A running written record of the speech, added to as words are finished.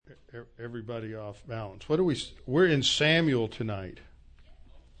everybody off balance. We're in Samuel tonight.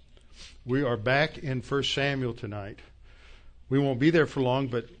 We are back in 1 Samuel tonight. We won't be there for long,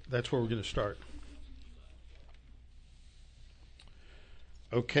 but that's where we're going to start.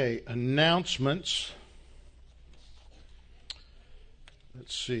 Okay, announcements.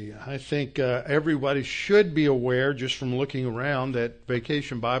 Let's see. I think everybody should be aware, just from looking around, that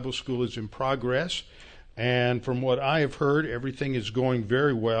Vacation Bible School is in progress. And from what I have heard, everything is going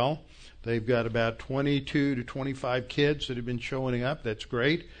very well. They've got about 22 to 25 kids that have been showing up. That's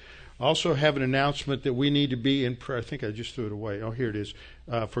great. Also have an announcement that we need to be in prayer. I think I just threw it away. Oh, here it is.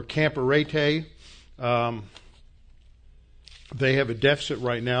 For Camp Arete, they have a deficit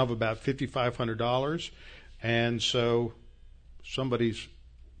right now of about $5,500. And so somebody's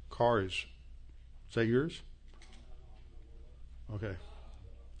car is that yours? Okay.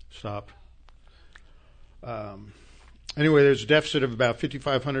 Stopped. Anyway, there's a deficit of about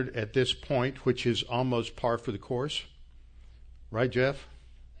 $5,500 at this point, which is almost par for the course. Right, Jeff?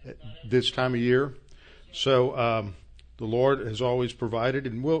 At this time of year. So the Lord has always provided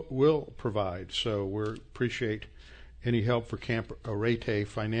and will provide. So we appreciate any help for Camp Arete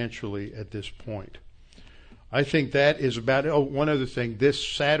financially at this point. I think that is about it. Oh, one other thing. This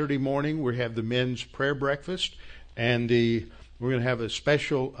Saturday morning, we have the men's prayer breakfast, and we're going to have a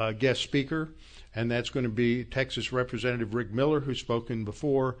special guest speaker, and that's going to be Texas Representative Rick Miller, who's spoken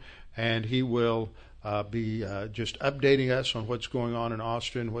before, and he will be just updating us on what's going on in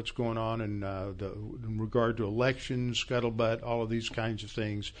Austin, what's going on in regard to elections, scuttlebutt, all of these kinds of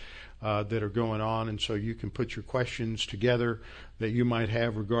things that are going on. And so you can put your questions together that you might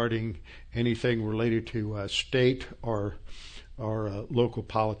have regarding anything related to state or local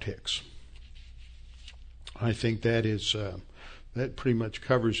politics. I think that pretty much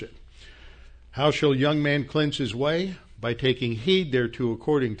covers it. How shall a young man cleanse his way? By taking heed thereto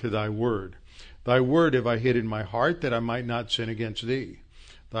according to thy word. Thy word have I hid in my heart, that I might not sin against thee.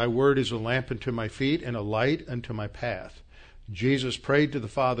 Thy word is a lamp unto my feet, and a light unto my path. Jesus prayed to the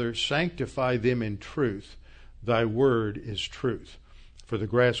Father, sanctify them in truth. Thy word is truth. For the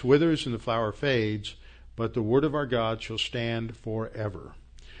grass withers and the flower fades, but the word of our God shall stand forever.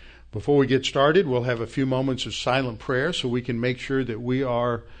 Before we get started, we'll have a few moments of silent prayer so we can make sure that we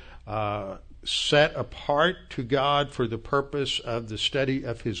are set apart to God for the purpose of the study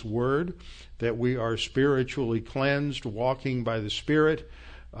of His Word, that we are spiritually cleansed, walking by the Spirit,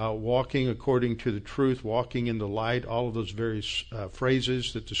 walking according to the truth, walking in the light, all of those various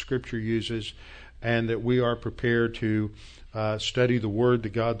phrases that the Scripture uses, and that we are prepared to study the Word,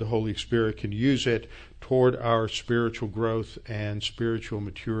 that God the Holy Spirit can use it toward our spiritual growth and spiritual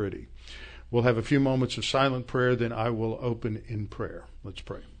maturity. We'll have a few moments of silent prayer, then I will open in prayer. Let's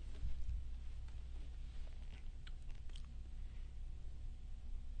pray.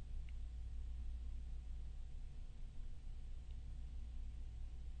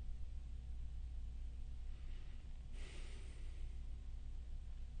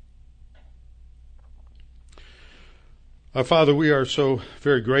 Father, we are so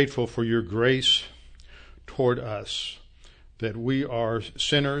very grateful for your grace toward us, that we are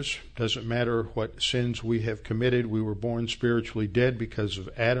sinners. Doesn't matter what sins we have committed. We were born spiritually dead because of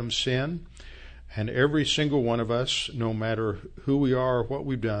Adam's sin. And every single one of us, no matter who we are or what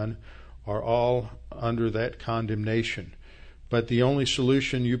we've done, are all under that condemnation. But the only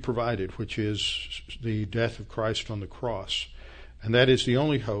solution you provided, which is the death of Christ on the cross. And that is the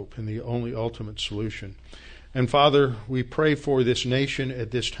only hope and the only ultimate solution. And Father, we pray for this nation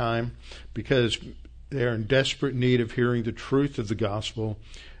at this time because they are in desperate need of hearing the truth of the gospel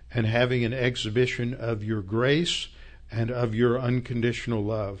and having an exhibition of your grace and of your unconditional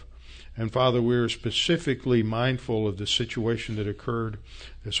love. And Father, we're specifically mindful of the situation that occurred,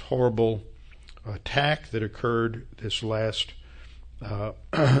 this horrible attack that occurred this last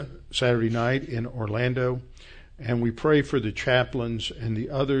Saturday night in Orlando. And we pray for the chaplains and the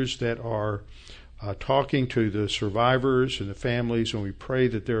others that are talking to the survivors and the families, and we pray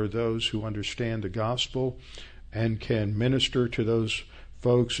that there are those who understand the gospel and can minister to those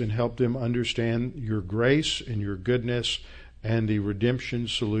folks and help them understand your grace and your goodness and the redemption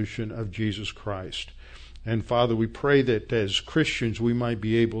solution of Jesus Christ. And Father, we pray that as Christians we might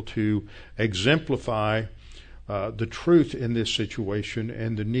be able to exemplify the truth in this situation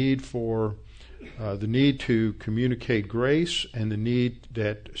and the need to communicate grace and the need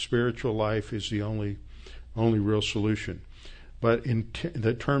that spiritual life is the only real solution. But in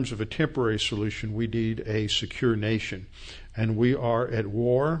the terms of a temporary solution, we need a secure nation. And we are at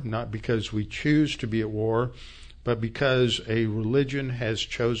war, not because we choose to be at war, but because a religion has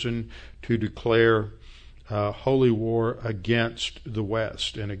chosen to declare holy war against the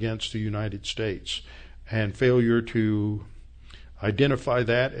West and against the United States. And failure to identify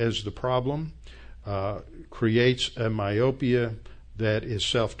that as the problem creates a myopia that is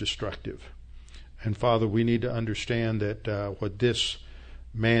self-destructive. And Father, we need to understand that what this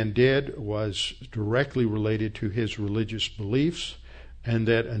man did was directly related to his religious beliefs, and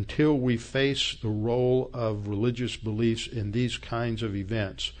that until we face the role of religious beliefs in these kinds of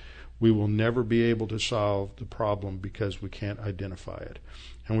events, we will never be able to solve the problem because we can't identify it.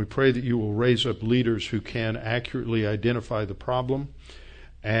 And we pray that you will raise up leaders who can accurately identify the problem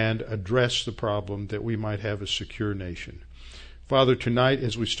and address the problem, that we might have a secure nation. Father, tonight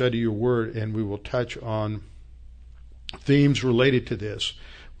as we study your word and we will touch on themes related to this,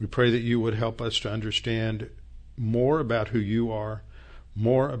 we pray that you would help us to understand more about who you are,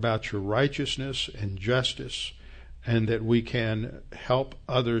 more about your righteousness and justice, and that we can help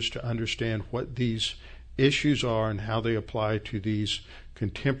others to understand what these issues are and how they apply to these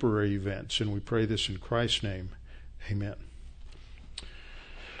contemporary events. And we pray this in Christ's name. Amen.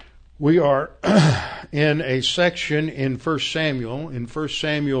 We are in a section in 1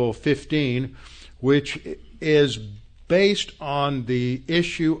 Samuel 15, which is based on the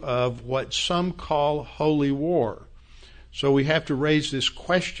issue of what some call holy war. So we have to raise this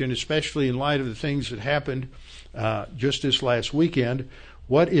question, especially in light of the things that happened just this last weekend.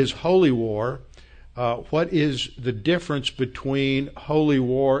 What is holy war? What is the difference between holy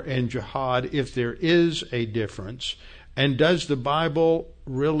war and jihad, if there is a difference? And does the Bible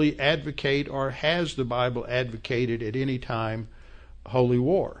really advocate, or has the Bible advocated at any time, holy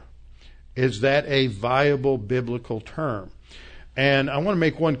war? Is that a viable biblical term? And I want to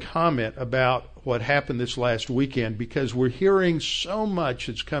make one comment about what happened this last weekend, because we're hearing so much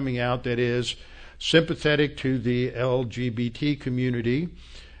that's coming out that is sympathetic to the LGBT community,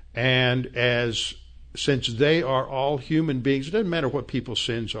 and since they are all human beings, it doesn't matter what people's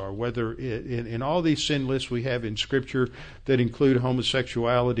sins are, whether in all these sin lists we have in Scripture that include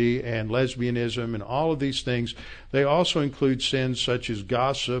homosexuality and lesbianism and all of these things, they also include sins such as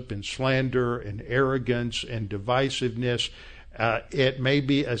gossip and slander and arrogance and divisiveness. It may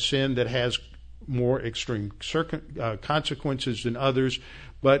be a sin that has more extreme consequences than others,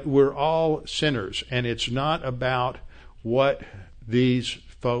 but we're all sinners, and it's not about what these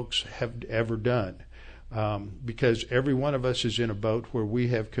folks have ever done. Because every one of us is in a boat where we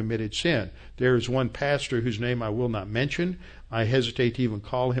have committed sin. There is one pastor whose name I will not mention. I hesitate to even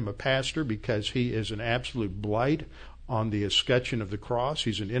call him a pastor because he is an absolute blight on the escutcheon of the cross.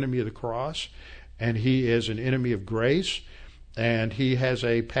 He's an enemy of the cross, and he is an enemy of grace. And he has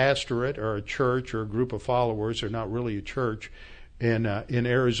a pastorate or a church or a group of followers, they're not really a church, in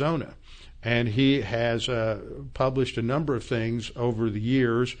Arizona. And he has published a number of things over the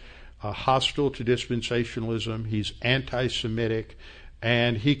years hostile to dispensationalism. He's anti-Semitic,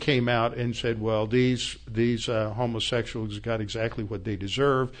 and he came out and said, well, these homosexuals got exactly what they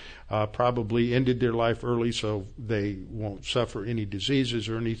deserve, probably ended their life early so they won't suffer any diseases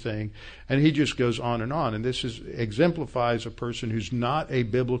or anything. And he just goes on. And this exemplifies a person who's not a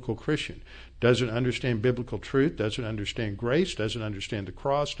biblical Christian, doesn't understand biblical truth, doesn't understand grace, doesn't understand the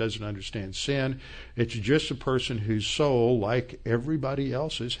cross, doesn't understand sin. It's just a person whose soul, like everybody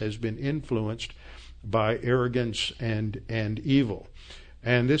else's, has been influenced by arrogance and evil.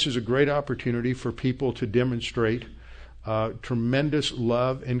 And this is a great opportunity for people to demonstrate tremendous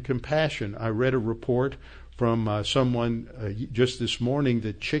love and compassion. I read a report from someone just this morning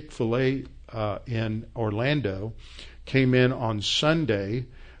that Chick-fil-A in Orlando came in on Sunday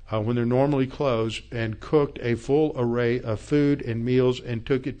when they're normally closed and cooked a full array of food and meals and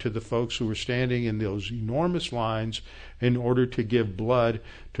took it to the folks who were standing in those enormous lines in order to give blood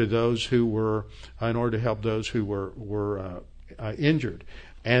to those who were, in order to help those who were injured.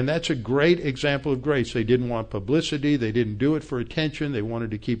 And that's a great example of grace. They didn't want publicity. They didn't do it for attention. They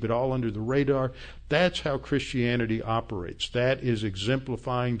wanted to keep it all under the radar. That's how Christianity operates. That is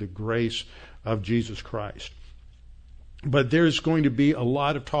exemplifying the grace of Jesus Christ. But there's going to be a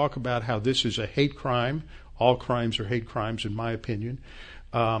lot of talk about how this is a hate crime. All crimes are hate crimes, in my opinion.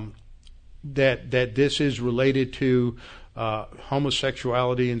 That this is related to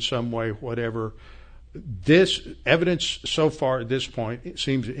homosexuality in some way, whatever. This evidence so far at this point, it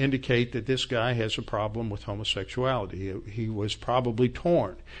seems to indicate that this guy has a problem with homosexuality. He was probably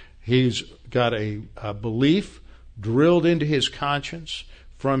torn. He's got a belief drilled into his conscience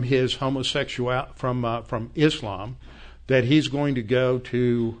from his from Islam, that he's going to go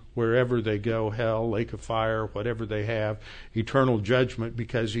to wherever they go, hell, lake of fire, whatever they have, eternal judgment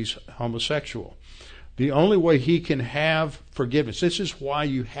because he's homosexual. The only way he can have forgiveness. This is why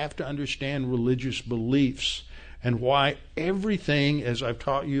you have to understand religious beliefs and why everything, as I've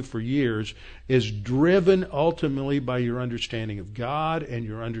taught you for years, is driven ultimately by your understanding of God and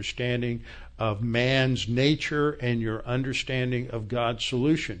your understanding of man's nature and your understanding of God's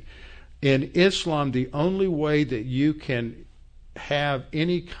solution. In Islam, the only way that you can have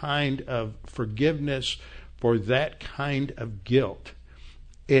any kind of forgiveness for that kind of guilt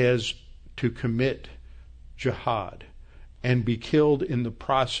is to commit jihad and be killed in the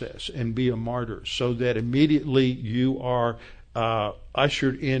process and be a martyr, so that immediately you are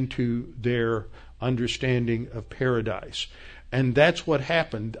ushered into their understanding of paradise. And that's what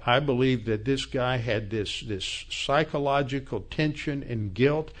happened. I believe that this guy had this psychological tension and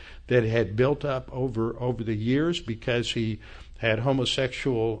guilt that had built up over the years because he had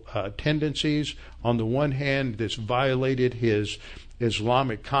homosexual tendencies. On the one hand, this violated his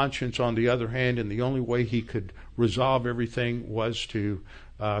Islamic conscience on the other hand, and the only way he could resolve everything was to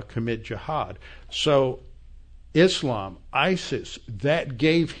commit jihad. So Islam, ISIS, that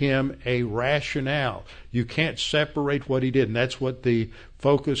gave him a rationale. You can't separate what he did, and that's what the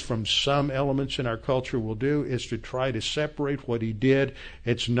focus from some elements in our culture will do, is to try to separate what he did.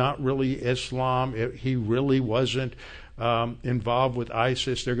 It's not really Islam. He really wasn't involved with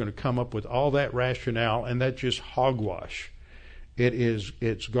ISIS. They're going to come up with all that rationale, and that's just hogwash.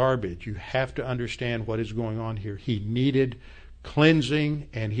 It's garbage. You have to understand what is going on here. He needed cleansing,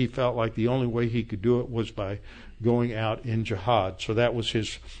 and he felt like the only way he could do it was by going out in jihad. So that was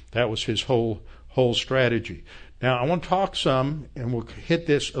his whole strategy. Now I want to talk some, and we'll hit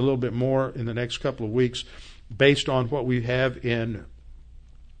this a little bit more in the next couple of weeks, based on what we have in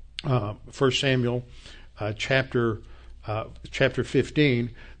 1 Samuel chapter 15.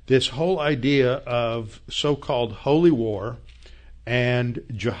 This whole idea of so-called holy war and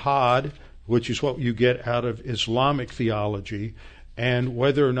jihad, which is what you get out of Islamic theology, and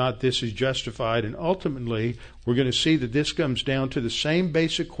whether or not this is justified. And ultimately, we're going to see that this comes down to the same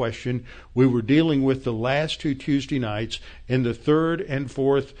basic question we were dealing with the last two Tuesday nights in the third and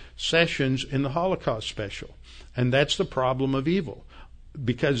fourth sessions in the Holocaust special. And that's the problem of evil.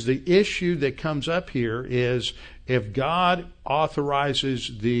 Because the issue that comes up here is, if God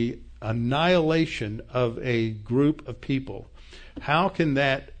authorizes the annihilation of a group of people, how can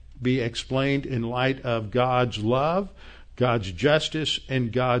that be explained in light of God's love, God's justice,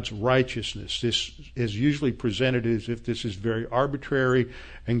 and God's righteousness? This is usually presented as if this is very arbitrary,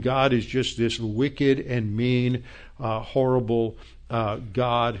 and God is just this wicked and mean, horrible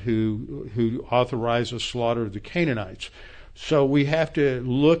God who authorized the slaughter of the Canaanites. So we have to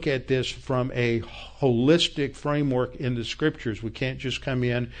look at this from a holistic framework in the Scriptures. We can't just come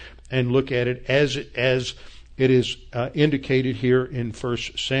in and look at it as it is indicated here in 1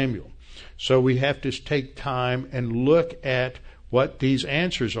 Samuel. So we have to take time and look at what these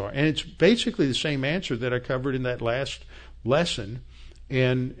answers are. And it's basically the same answer that I covered in that last lesson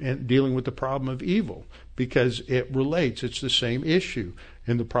in dealing with the problem of evil, because it relates. It's the same issue.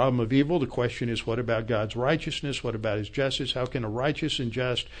 In the problem of evil, the question is, what about God's righteousness? What about his justice? How can a righteous and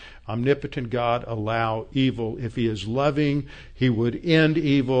just, omnipotent God allow evil? If he is loving, he would end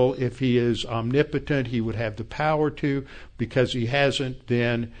evil. If he is omnipotent, he would have the power to. Because he hasn't,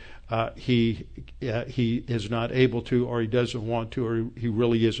 then he is not able to, or he doesn't want to, or he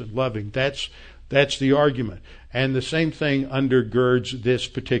really isn't loving. That's the argument. And the same thing undergirds this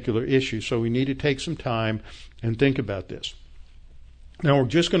particular issue. So we need to take some time and think about this. Now we're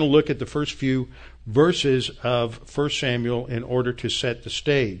just going to look at the first few verses of 1 Samuel in order to set the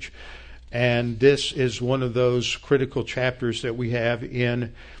stage. And this is one of those critical chapters that we have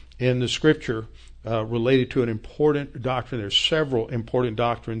in the Scripture related to an important doctrine. There's several important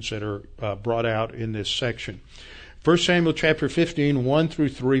doctrines that are brought out in this section. 1 Samuel chapter 15, 1 through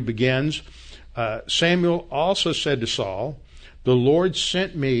 3 begins, Samuel also said to Saul, "The Lord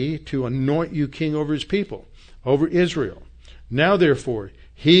sent me to anoint you king over his people, over Israel. Now, therefore,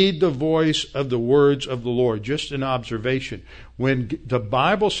 heed the voice of the words of the Lord." Just an observation. When the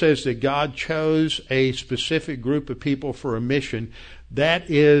Bible says that God chose a specific group of people for a mission, that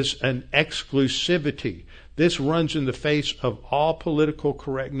is an exclusivity. This runs in the face of all political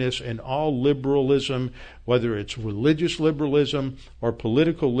correctness and all liberalism, whether it's religious liberalism or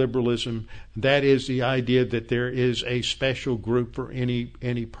political liberalism. That is the idea that there is a special group for any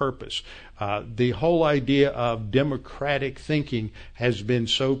purpose. The whole idea of democratic thinking has been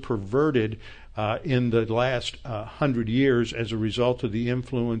so perverted in the last 100 years as a result of the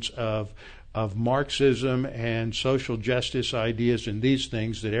influence of Marxism and social justice ideas and these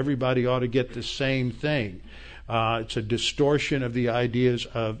things, that everybody ought to get the same thing. It's a distortion of the ideas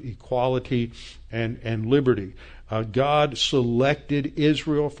of equality and liberty. God selected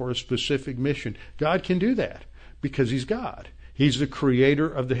Israel for a specific mission. God can do that because He's God. He's the creator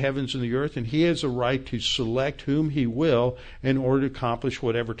of the heavens and the earth, and He has a right to select whom He will in order to accomplish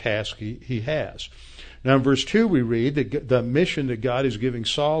whatever task He has. Now in verse 2 we read that the mission that God is giving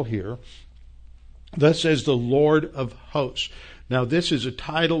Saul here, thus says the Lord of hosts. Now this is a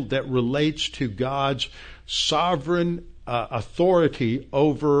title that relates to God's sovereign authority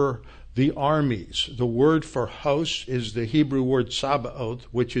over the armies. The word for hosts is the Hebrew word Sabaoth,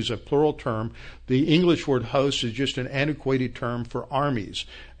 which is a plural term. The English word host is just an antiquated term for armies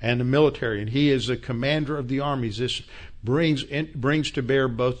and the military. And He is the commander of the armies. This brings to bear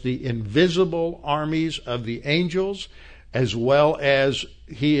both the invisible armies of the angels as well as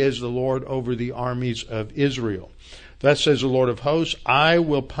He is the Lord over the armies of Israel. Thus says the Lord of hosts, I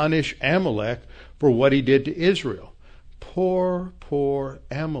will punish Amalek for what he did to Israel. Poor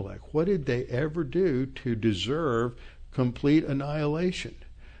Amalek. What did they ever do to deserve complete annihilation?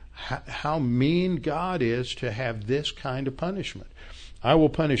 How mean God is to have this kind of punishment. I will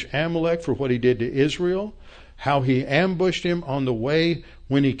punish Amalek for what he did to Israel, how he ambushed him on the way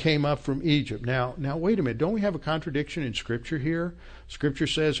when he came up from Egypt. Now wait a minute. Don't we have a contradiction in Scripture here? Scripture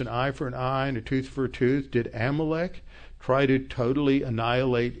says an eye for an eye and a tooth for a tooth. Did Amalek try to totally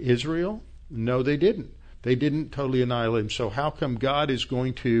annihilate Israel? No, they didn't. They didn't totally annihilate him. So how come God is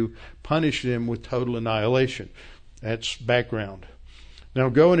going to punish them with total annihilation? That's background. Now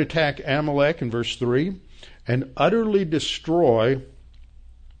go and attack Amalek in verse 3 and utterly destroy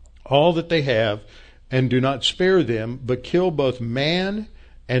all that they have, and do not spare them, but kill both man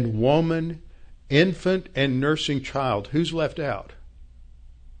and woman, infant and nursing child. Who's left out?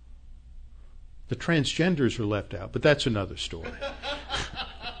 The transgenders are left out, but that's another story.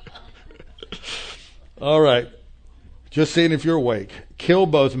 All right. Just seeing if you're awake. Kill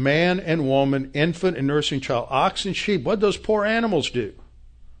both man and woman, infant and nursing child, ox and sheep. What did those poor animals do?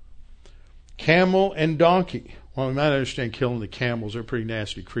 Camel and donkey. Well, we might understand killing the camels. They're pretty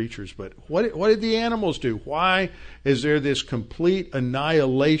nasty creatures. But what did the animals do? Why is there this complete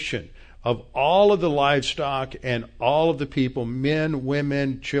annihilation of all of the livestock and all of the people, men,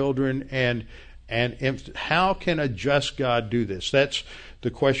 women, children, and infants? How can a just God do this? That's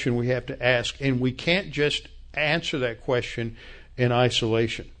the question we have to ask. And we can't just answer that question in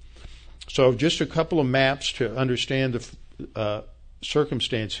isolation. So just a couple of maps to understand the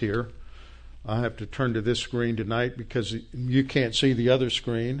circumstance here. I have to turn to this screen tonight because you can't see the other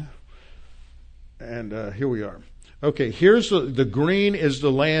screen. And here we are. Okay, here's the green is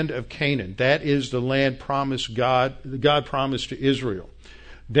the land of Canaan. That is the land promised God promised to Israel.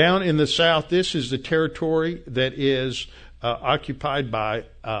 Down in the south, this is the territory that is occupied by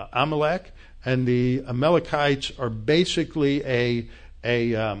Amalek, and the Amalekites are basically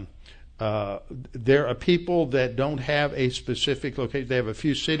they're a people that don't have a specific location. They have a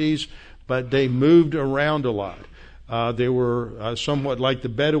few cities, but they moved around a lot. They were somewhat like the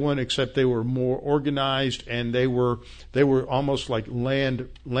Bedouin, except they were more organized, and they were almost like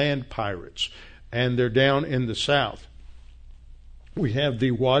land pirates. And they're down in the south. We have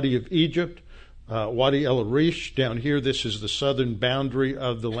the Wadi of Egypt, Wadi El Arish down here. This is the southern boundary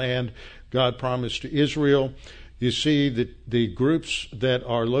of the land God promised to Israel. You see the groups that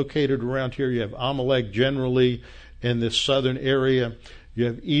are located around here. You have Amalek generally in this southern area. You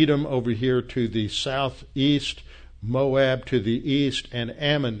have Edom over here to the southeast, Moab to the east, and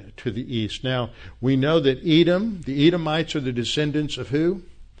Ammon to the east. Now, we know that the Edomites are the descendants of who?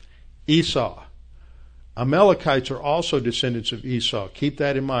 Esau. Amalekites are also descendants of Esau. Keep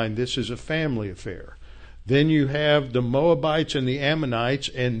that in mind. This is a family affair. Then you have the Moabites and the Ammonites,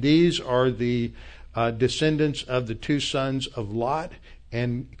 and these are the descendants of the two sons of Lot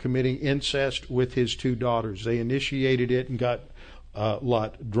and committing incest with his two daughters. They initiated it and got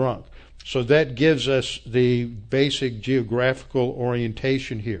Lot drunk. So that gives us the basic geographical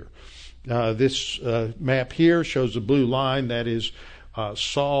orientation here. This map here shows the blue line. That is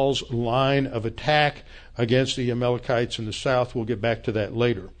Saul's line of attack against the Amalekites in the south. We'll get back to that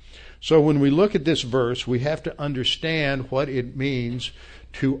later. So when we look at this verse, we have to understand what it means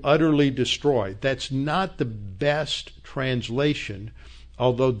to utterly destroy. That's not the best translation,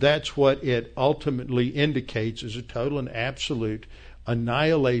 although that's what it ultimately indicates, is a total and absolute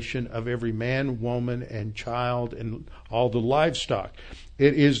annihilation of every man, woman, and child and all the livestock.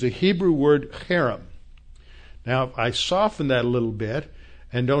 It is the Hebrew word harem. Now, if I soften that a little bit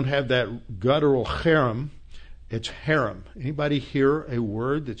and don't have that guttural harem, it's harem. Anybody hear a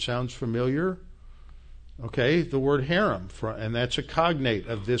word that sounds familiar? Okay, the word harem, and that's a cognate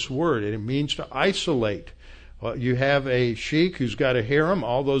of this word, and it means to isolate Well, you have a sheik who's got a harem.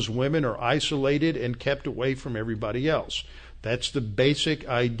 All those women are isolated and kept away from everybody else. That's the basic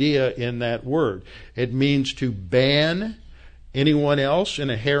idea in that word. It means to ban anyone else in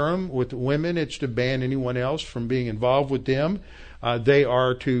a harem with women. It's to ban anyone else from being involved with them. They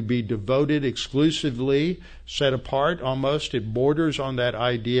are to be devoted exclusively, set apart almost. It borders on that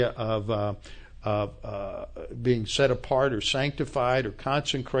idea of being set apart or sanctified or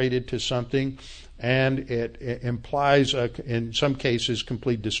consecrated to something, and it implies, in some cases,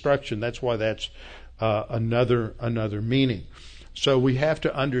 complete destruction. That's why that's another meaning. So we have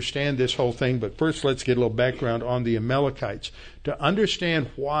to understand this whole thing, but first let's get a little background on the Amalekites. To understand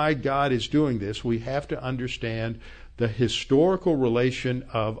why God is doing this, we have to understand the historical relation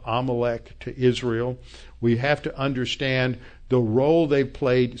of Amalek to Israel. We have to understand the role they've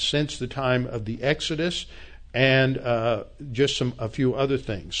played since the time of the Exodus, and just a few other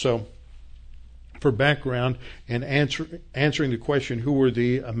things. So, for background and answering the question, who were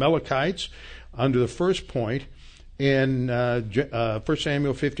the Amalekites? Under the first point, in 1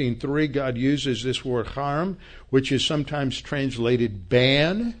 Samuel 15:3, God uses this word harem, which is sometimes translated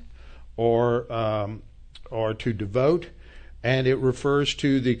ban or to devote, and it refers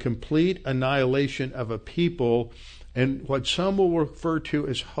to the complete annihilation of a people and what some will refer to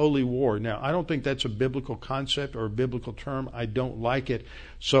as holy war. Now, I don't think that's a biblical concept or a biblical term. I don't like it.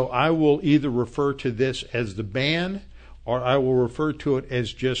 So I will either refer to this as the ban, or I will refer to it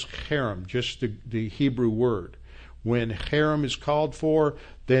as just harem, just the Hebrew word. When harem is called for,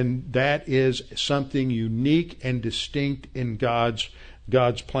 then that is something unique and distinct in God's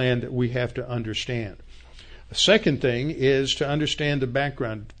plan that we have to understand. The second thing is to understand the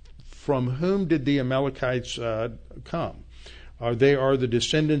background. From whom did the Amalekites come? They are the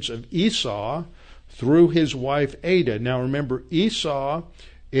descendants of Esau through his wife Adah. Now remember, Esau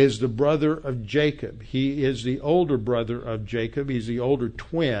is the brother of Jacob. He is the older brother of Jacob. He's the older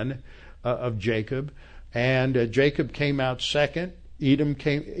twin of Jacob. And Jacob came out second.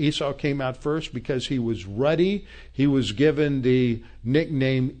 Esau came out first because he was ruddy. He was given the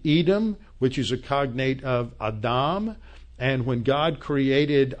nickname Edom, which is a cognate of Adam. And when God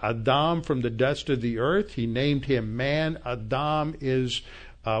created Adam from the dust of the earth, he named him man. Adam is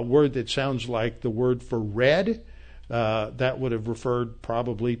a word that sounds like the word for red. That would have referred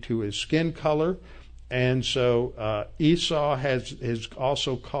probably to his skin color. And so Esau is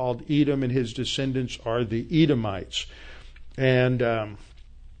also called Edom, and his descendants are the Edomites. And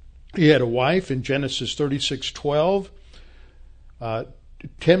he had a wife in Genesis 36:12.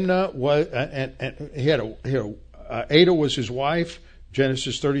 Timnah was, and he had Adah was his wife,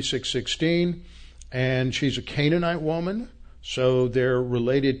 Genesis 36:16, and she's a Canaanite woman, so they're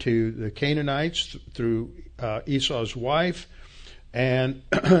related to the Canaanites through Esau's wife, and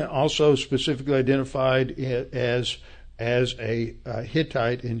also specifically identified as a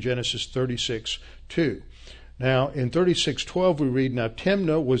Hittite in Genesis 36:2. Now, in 36:12 we read, now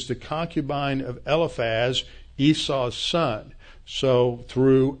Timnah was the concubine of Eliphaz, Esau's son. So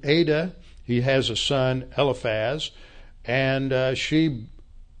through Adah, he has a son, Eliphaz, and she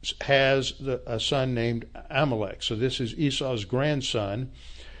has a son named Amalek. So this is Esau's grandson.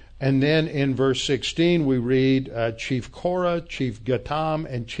 And then in verse 16 we read Chief Korah, Chief Gatam,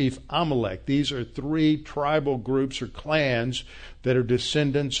 and Chief Amalek. These are three tribal groups or clans that are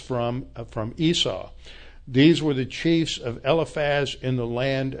descendants from Esau. These were the chiefs of Eliphaz in the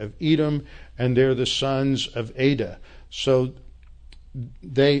land of Edom, and they're the sons of Adah. So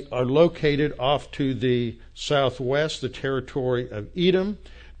they are located off to the southwest, the territory of Edom.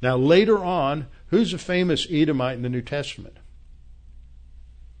 Now later on, who's a famous Edomite in the New Testament?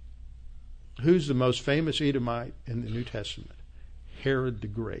 Who's the most famous Edomite in the New Testament? Herod the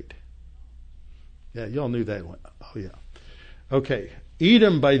Great. Yeah, y'all knew that one. Oh yeah. Okay.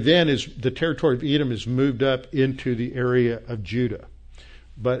 Edom by then the territory of Edom is moved up into the area of Judah.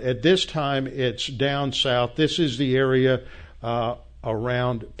 But at this time it's down south. This is the area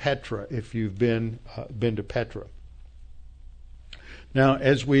around Petra, if you've been to Petra. Now,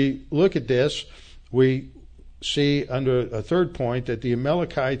 as we look at this, we see under a third point that the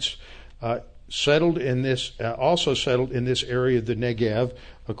Amalekites also settled in this area of the Negev,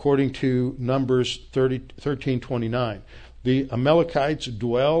 according to Numbers 13:29. The Amalekites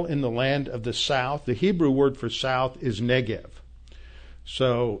dwell in the land of the south. The Hebrew word for south is Negev.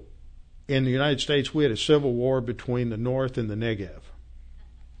 So, in the United States, we had a civil war between the north and the Negev.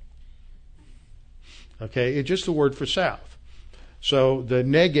 Okay, it's just the word for south. So the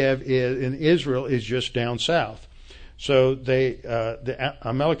Negev in Israel is just down south. So the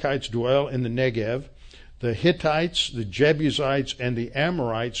Amalekites dwell in the Negev. The Hittites, the Jebusites, and the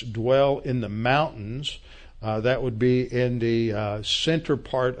Amorites dwell in the mountains That would be in the center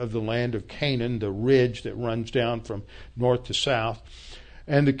part of the land of Canaan, the ridge that runs down from north to south.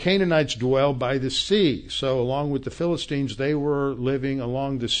 And the Canaanites dwell by the sea. So along with the Philistines, they were living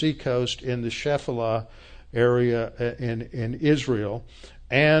along the seacoast in the Shephelah area in Israel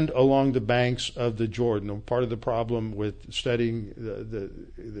and along the banks of the Jordan. And part of the problem with studying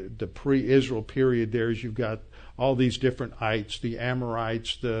the pre-Israel period there is you've got all these different ites, the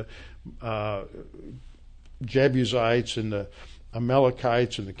Amorites, the Jebusites, and the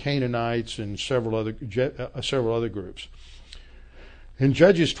Amalekites, and the Canaanites, and several other groups. In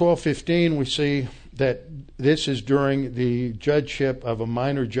Judges 12:15, we see that this is during the judgeship of a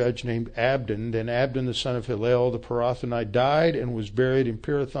minor judge named Abdon. Then Abdon, the son of Hillel, the Pirathonite, died and was buried in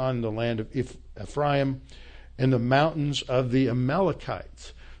Pirathon in the land of Ephraim in the mountains of the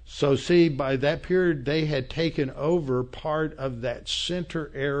Amalekites. So see, by that period, they had taken over part of that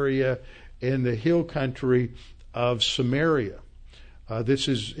center area in the hill country of Samaria. This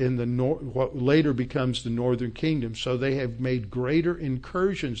is in the what later becomes the northern kingdom. So they have made greater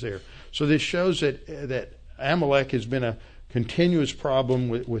incursions there. So this shows that Amalek has been a continuous problem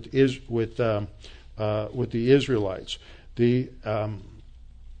with the Israelites. The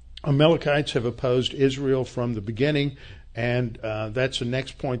Amalekites have opposed Israel from the beginning, and that's the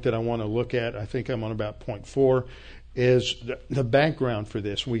next point that I want to look at. I think I'm on about point 4. Is the background for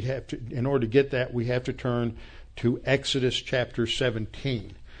this. We have to, in order to get that, we have to turn to Exodus chapter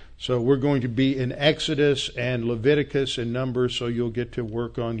 17. So we're going to be in Exodus and Leviticus and Numbers, so you'll get to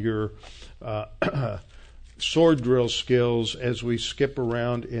work on your sword drill skills as we skip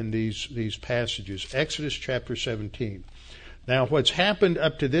around in these passages. Exodus chapter 17. Now, what's happened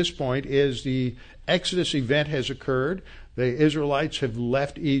up to this point is the Exodus event has occurred. The Israelites have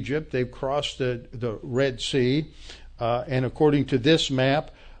left Egypt. They've crossed the Red Sea. And according to this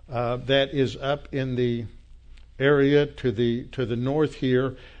map, that is up in the area to the north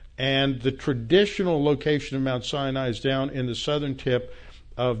here, and the traditional location of Mount Sinai is down in the southern tip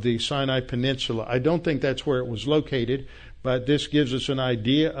of the Sinai Peninsula. I don't think that's where it was located, but this gives us an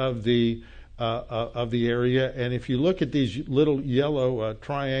idea of the area. And if you look at these little yellow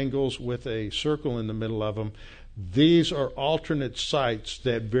triangles with a circle in the middle of them, these are alternate sites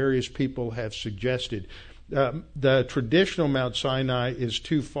that various people have suggested. The traditional Mount Sinai is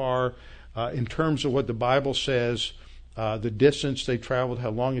too far in terms of what the Bible says, the distance they traveled, how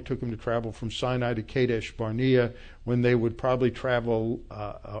long it took them to travel from Sinai to Kadesh Barnea, when they would probably travel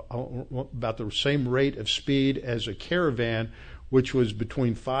about the same rate of speed as a caravan, which was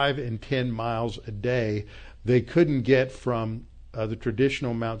between 5 and 10 miles a day. They couldn't get from the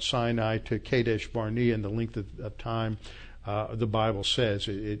traditional Mount Sinai to Kadesh Barnea in the length of time the Bible says.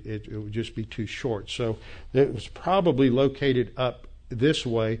 It would just be too short. So it was probably located up this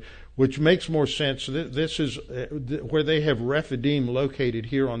way, which makes more sense. This is where they have Rephidim located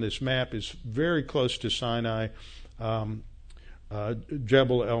here on this map, is very close to Sinai,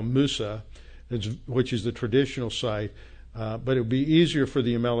 Jebel El Musa, which is the traditional site. But it would be easier for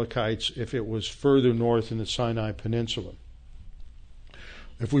the Amalekites if it was further north in the Sinai Peninsula.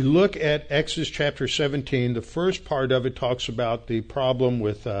 If we look at Exodus chapter 17, the first part of it talks about the problem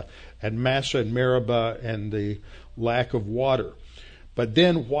with at Massa and Meribah and the lack of water. But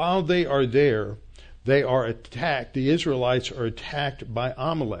then while they are there, they are attacked. The Israelites are attacked by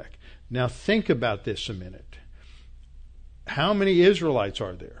Amalek. Now think about this a minute. How many Israelites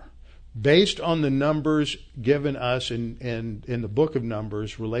are there? Based on the numbers given us in the book of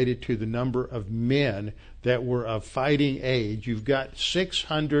Numbers related to the number of men that were of fighting age, you've got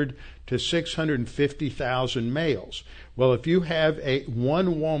 600 to 650,000 males. Well, if you have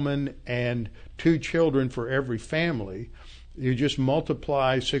one woman and 2 children for every family, you just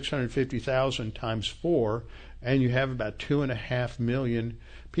multiply 650,000 times 4, and you have about 2.5 million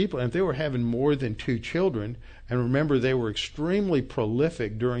people. And if they were having more than 2 children, and remember they were extremely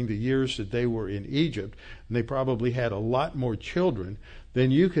prolific during the years that they were in Egypt, and they probably had a lot more children, then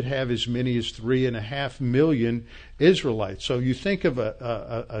you could have as many as 3.5 million Israelites. So you think of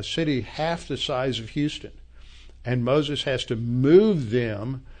a city half the size of Houston, and Moses has to move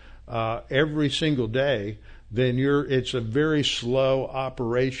them every single day. Then it's a very slow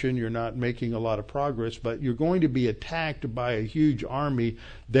operation. You're not making a lot of progress, but you're going to be attacked by a huge army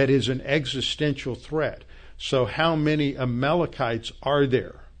that is an existential threat. So how many Amalekites are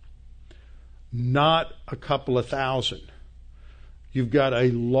there? Not a couple of thousand. You've got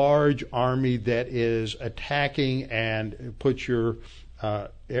a large army that is attacking and puts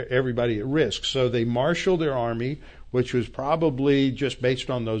everybody at risk. So they marshal their army, which was probably, just based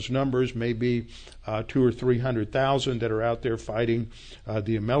on those numbers, maybe 200,000 or 300,000 that are out there fighting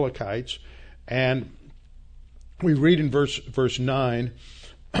the Amalekites. And we read in verse 9,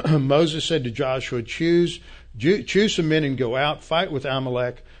 Moses said to Joshua, choose some men and go out, fight with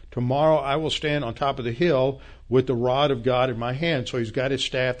Amalek. Tomorrow I will stand on top of the hill with the rod of God in my hand. So he's got his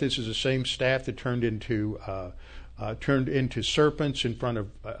staff. This is the same staff that turned into serpents in front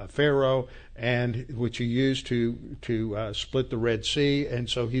of Pharaoh, and which he used to split the Red Sea. And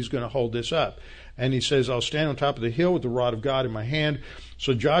so he's going to hold this up. And he says, I'll stand on top of the hill with the rod of God in my hand.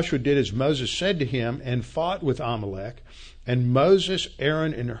 So Joshua did as Moses said to him and fought with Amalek. And Moses,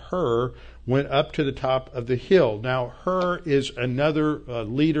 Aaron, and Hur went up to the top of the hill. Now, Hur is another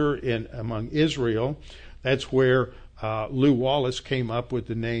leader among Israel. That's where Lew Wallace came up with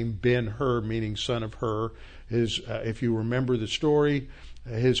the name Ben-Hur, meaning son of Hur. If you remember the story,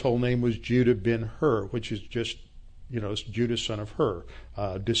 his whole name was Judah Ben-Hur, which is just, it's Judah son of Hur,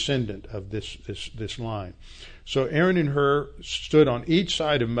 descendant of this line. So Aaron and Hur stood on each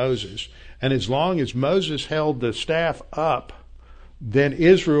side of Moses, and as long as Moses held the staff up, then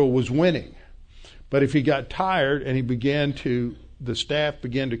Israel was winning. But if he got tired and the staff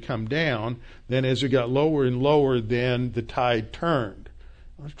began to come down, then as it got lower and lower, then the tide turned.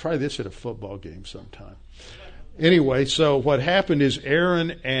 Let's try this at a football game sometime. Anyway, so what happened is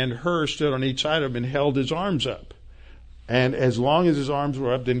Aaron and Hur stood on each side of him and held his arms up. And as long as his arms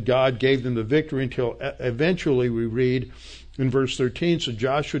were up, then God gave them the victory until eventually we read in verse 13, so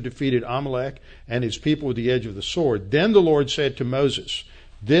Joshua defeated Amalek and his people with the edge of the sword. Then the Lord said to Moses,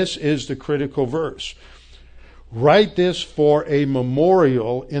 this is the critical verse, write this for a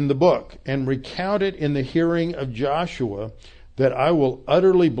memorial in the book and recount it in the hearing of Joshua, that I will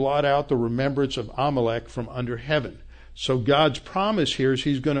utterly blot out the remembrance of Amalek from under heaven. So God's promise here is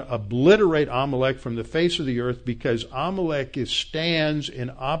he's going to obliterate Amalek from the face of the earth, because Amalek stands in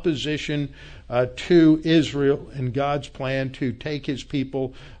opposition to Israel and God's plan to take his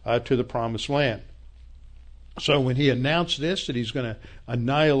people to the promised land. So when he announced this, that he's going to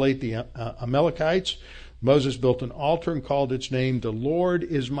annihilate the Amalekites, Moses built an altar and called its name, the Lord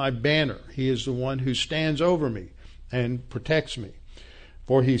is my banner. He is the one who stands over me and protects me.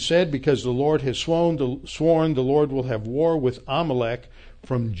 For he said, because the Lord has sworn, the Lord will have war with Amalek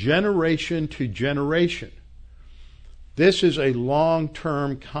from generation to generation. This is a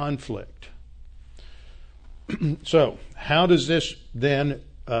long-term conflict. So, how does this then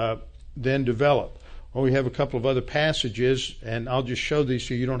develop? Well, we have a couple of other passages, and I'll just show these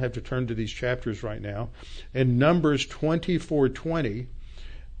so you don't have to turn to these chapters right now. In Numbers 24:20,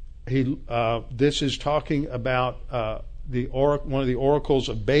 this is talking about one of the oracles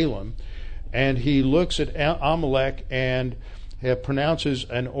of Balaam, and he looks at Amalek and pronounces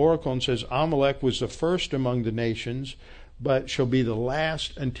an oracle and says, Amalek was the first among the nations, but shall be the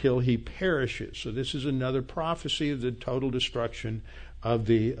last until he perishes. So this is another prophecy of the total destruction of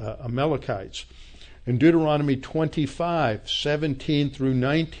the Amalekites. In Deuteronomy 25:17 through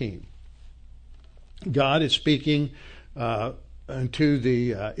 19, God is speaking to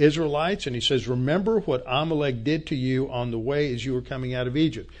the Israelites, and he says, remember what Amalek did to you on the way as you were coming out of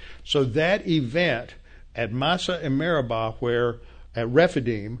Egypt. So that event at Massah and Meribah, at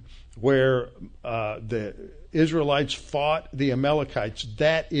Rephidim, where the Israelites fought the Amalekites,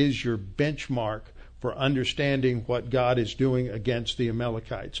 that is your benchmark for understanding what God is doing against the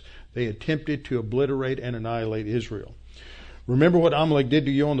Amalekites. They attempted to obliterate and annihilate Israel. Remember what Amalek did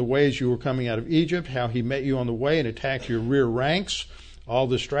to you on the way as you were coming out of Egypt, how he met you on the way and attacked your rear ranks, all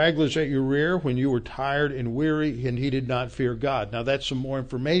the stragglers at your rear when you were tired and weary, and he did not fear God. Now that's some more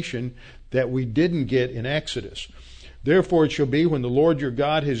information that we didn't get in Exodus. Therefore it shall be, when the Lord your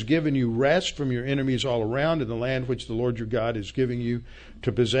God has given you rest from your enemies all around in the land which the Lord your God is giving you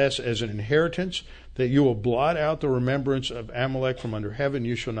to possess as an inheritance, that you will blot out the remembrance of Amalek from under heaven,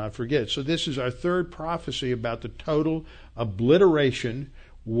 you shall not forget. So this is our third prophecy about the total obliteration,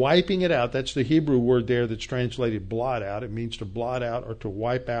 wiping it out. That's the Hebrew word there that's translated blot out. It means to blot out or to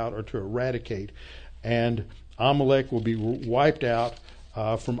wipe out or to eradicate. And Amalek will be wiped out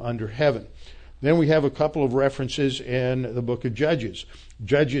from under heaven. Then we have a couple of references in the book of Judges.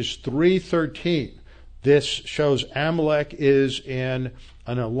 Judges 3:13. This shows Amalek is in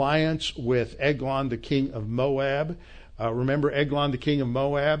an alliance with Eglon, the king of Moab. Remember Eglon, the king of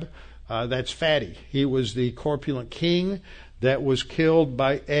Moab? That's Fatty. He was the corpulent king that was killed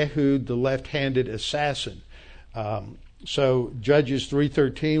by Ehud, the left-handed assassin. So Judges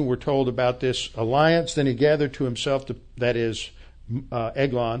 3:13, we're told about this alliance. Then he gathered to himself,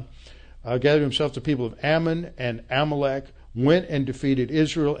 Eglon, gathered himself the people of Ammon and Amalek, went and defeated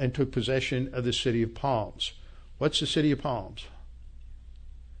Israel and took possession of the city of palms. What's the city of palms?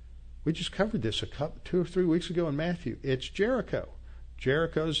 We just covered this 2 or 3 weeks ago in Matthew. It's Jericho.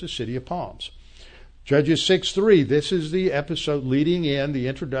 Jericho is the city of palms. Judges 6:3, this is the episode leading in the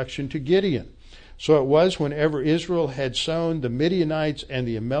introduction to Gideon. So it was whenever Israel had sown, the Midianites and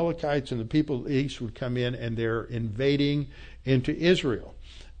the Amalekites and the people of the east would come in, and they're invading into Israel.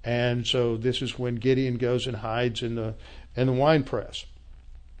 And so this is when Gideon goes and hides in the winepress.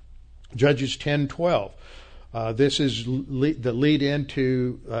 Judges 10:12. This is the lead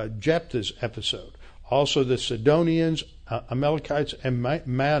into Jephthah's episode. Also the Sidonians, Amalekites, and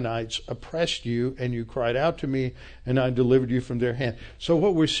Maonites oppressed you, and you cried out to me, and I delivered you from their hand. So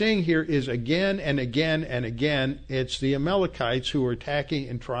what we're seeing here is again and again and again, it's the Amalekites who are attacking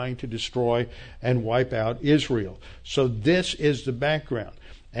and trying to destroy and wipe out Israel. So this is the background.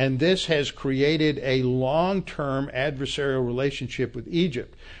 And this has created a long-term adversarial relationship with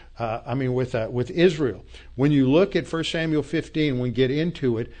Egypt. With Israel. When you look at 1 Samuel 15, when we get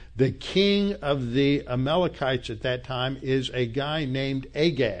into it, the king of the Amalekites at that time is a guy named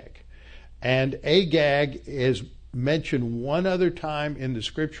Agag. And Agag is mentioned one other time in the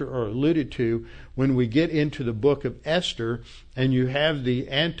scripture, or alluded to, when we get into the book of Esther, and you have the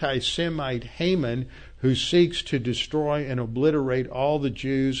anti-Semite Haman, who seeks to destroy and obliterate all the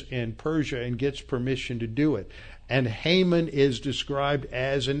Jews in Persia and gets permission to do it. And Haman is described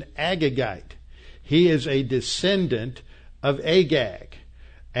as an Agagite. He is a descendant of Agag.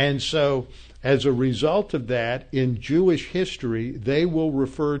 And so, as a result of that, in Jewish history, they will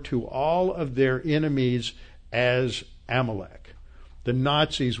refer to all of their enemies as Amalek. The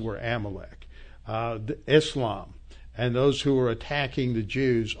Nazis were Amalek. Islam and those who are attacking the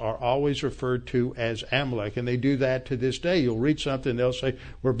Jews are always referred to as Amalek, and they do that to this day. You'll read something, they'll say,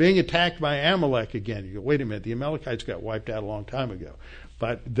 we're being attacked by Amalek again. You go, wait a minute, the Amalekites got wiped out a long time ago.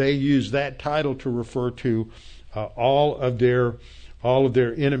 But they use that title to refer to all of their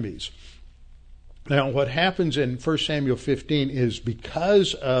enemies. Now, what happens in 1 Samuel 15 is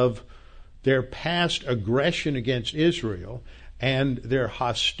because of their past aggression against Israel and their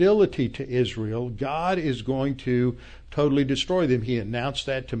hostility to Israel, God is going to totally destroy them. He announced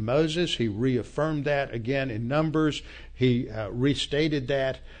that to Moses. He reaffirmed that again in Numbers. He restated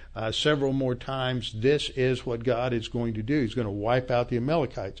that several more times. This is what God is going to do. He's going to wipe out the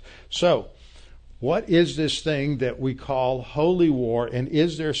Amalekites. So, what is this thing that we call holy war, and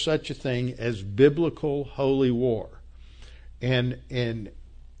is there such a thing as biblical holy war? And in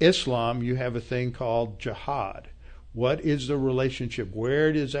Islam, you have a thing called jihad. What is the relationship?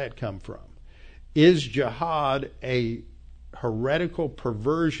 Where does that come from? Is jihad a heretical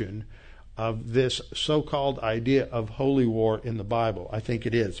perversion of this so-called idea of holy war in the Bible? I think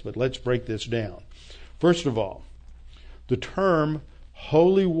it is, but let's break this down. First of all, the term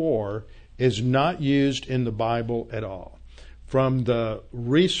holy war is not used in the Bible at all. From the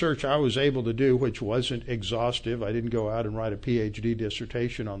research I was able to do, which wasn't exhaustive, I didn't go out and write a PhD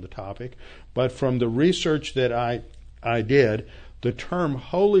dissertation on the topic, but from the research that I did, the term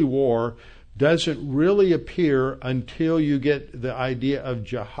holy war doesn't really appear until you get the idea of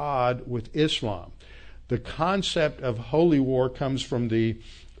jihad with Islam. The concept of holy war comes from the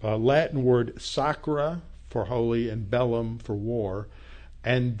Latin word sacra for holy and bellum for war,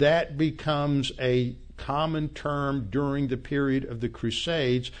 and that becomes a common term during the period of the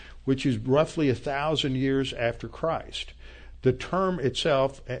Crusades, which is roughly 1,000 years after Christ. The term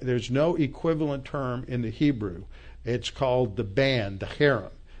itself, there's no equivalent term in the Hebrew. It's called the ban, the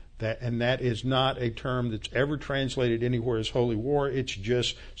harem. And that is not a term that's ever translated anywhere as holy war. It's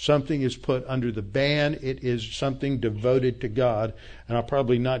just something is put under the ban. It is something devoted to God. And I'll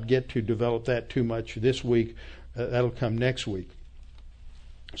probably not get to develop that too much this week. That'll come next week.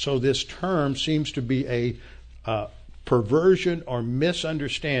 So this term seems to be a perversion or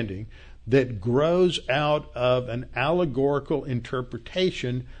misunderstanding that grows out of an allegorical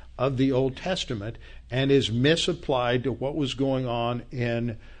interpretation of the Old Testament and is misapplied to what was going on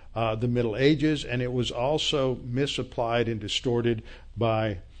in the Middle Ages, and it was also misapplied and distorted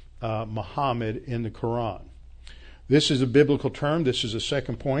by Muhammad in the Quran. This is a biblical term. This is a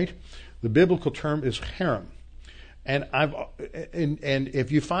second point. The biblical term is harem. And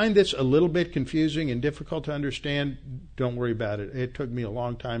if you find this a little bit confusing and difficult to understand, don't worry about it. It took me a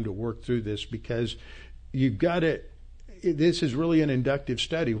long time to work through this because you've got to. This is really an inductive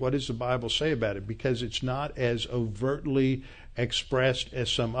study. What does the Bible say about it? Because it's not as overtly expressed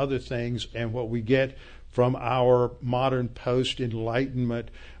as some other things, and what we get from our modern post-Enlightenment,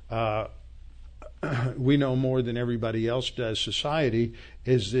 we know more than everybody else does, society,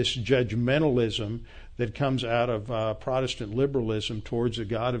 is this judgmentalism that comes out of Protestant liberalism towards the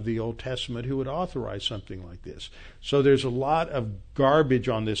God of the Old Testament who would authorize something like this. So there's a lot of garbage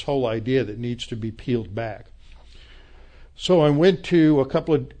on this whole idea that needs to be peeled back. So I went to a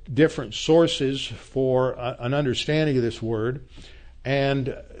couple of different sources for an understanding of this word.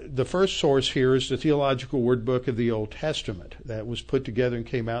 And the first source here is the Theological Word Book of the Old Testament. That was put together and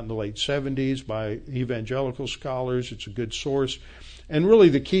came out in the late 70s by evangelical scholars. It's a good source. And really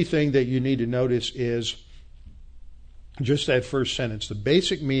the key thing that you need to notice is just that first sentence. The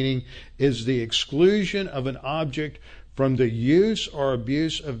basic meaning is the exclusion of an object from the use or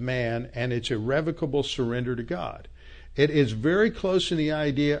abuse of man and its irrevocable surrender to God. It is very close in the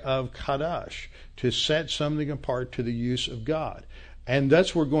idea of kadash, to set something apart to the use of God. And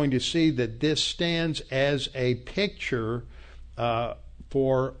thus we're going to see that this stands as a picture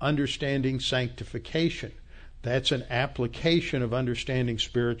for understanding sanctification. That's an application of understanding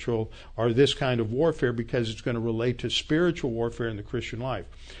spiritual or this kind of warfare because it's going to relate to spiritual warfare in the Christian life.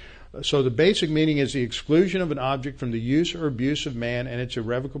 So the basic meaning is the exclusion of an object from the use or abuse of man and its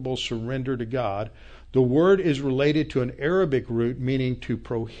irrevocable surrender to God. The word is related to an Arabic root meaning to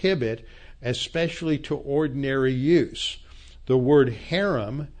prohibit, especially to ordinary use. The word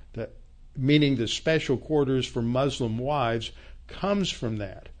harem, meaning the special quarters for Muslim wives, comes from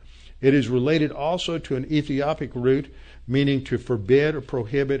that. It is related also to an Ethiopic root, meaning to forbid or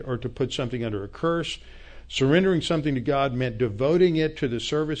prohibit or to put something under a curse. Surrendering something to God meant devoting it to the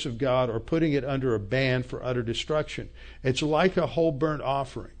service of God or putting it under a ban for utter destruction. It's like a whole burnt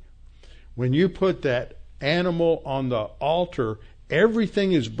offering. When you put that animal on the altar,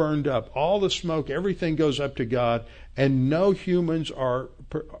 everything is burned up. All the smoke, everything goes up to God, and no humans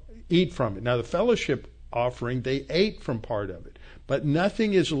eat from it. Now, the fellowship offering, they ate from part of it, but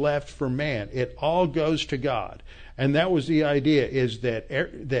nothing is left for man. It all goes to God. And that was the idea, is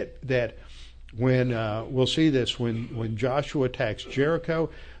that when we'll see this when Joshua attacks Jericho,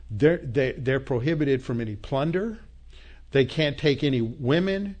 they're prohibited from any plunder. They can't take any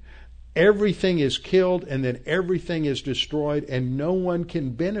women. Everything is killed, and then everything is destroyed, and no one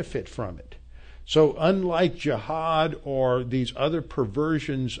can benefit from it. So unlike jihad or these other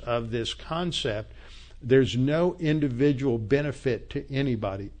perversions of this concept, there's no individual benefit to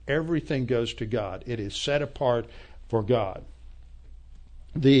anybody. Everything goes to God. It is set apart for God.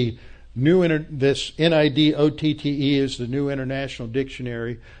 This NIDOTTE is the New International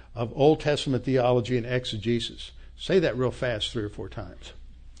Dictionary of Old Testament Theology and Exegesis. Say that real fast 3 or 4 times.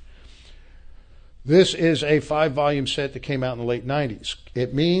 This is a 5-volume set that came out in the late 90s.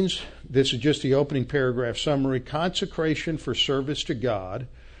 It means, this is just the opening paragraph summary, consecration for service to God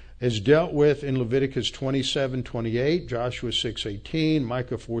is dealt with in Leviticus 27:28, Joshua 6:18,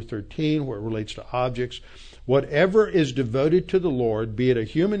 Micah 4:13, where it relates to objects. Whatever is devoted to the Lord, be it a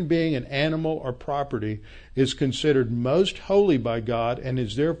human being, an animal, or property, is considered most holy by God and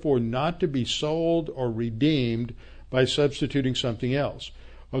is therefore not to be sold or redeemed by substituting something else.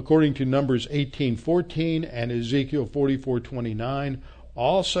 According to Numbers 18:14 and Ezekiel 44:29,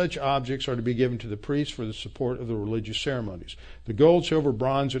 all such objects are to be given to the priests for the support of the religious ceremonies. The gold, silver,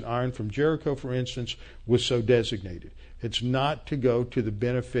 bronze, and iron from Jericho, for instance, was so designated. It's not to go to the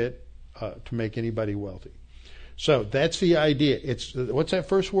benefit to make anybody wealthy. So that's the idea. What's that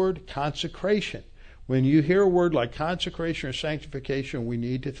first word? Consecration. When you hear a word like consecration or sanctification, we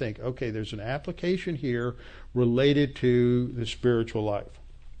need to think, okay, there's an application here related to the spiritual life.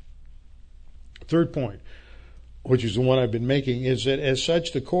 Third point, which is the one I've been making, is that as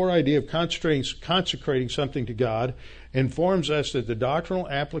such, the core idea of consecrating something to God informs us that the doctrinal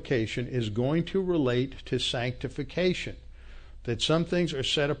application is going to relate to sanctification, that some things are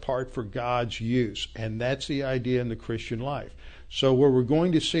set apart for God's use, and that's the idea in the Christian life. So where we're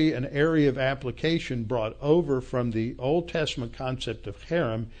going to see an area of application brought over from the Old Testament concept of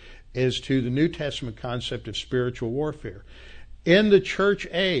harem is to the New Testament concept of spiritual warfare. In the church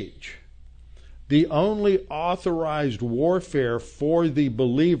age, the only authorized warfare for the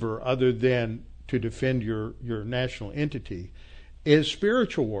believer, other than to defend your national entity, is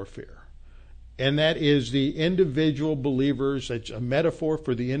spiritual warfare. And that is the individual believers, that's a metaphor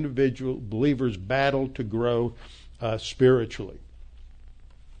for the individual believer's battle to grow spiritually.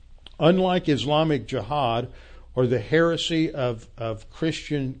 Unlike Islamic jihad or the heresy of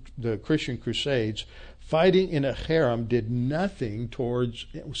the Christian Crusades, fighting in a harem did nothing towards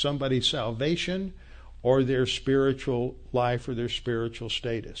somebody's salvation or their spiritual life or their spiritual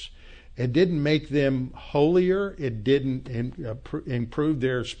status. It didn't make them holier. It didn't improve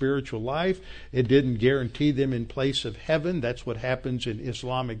their spiritual life. It didn't guarantee them in place of heaven. That's what happens in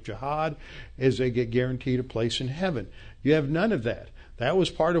Islamic jihad, is they get guaranteed a place in heaven. You have none of that. That was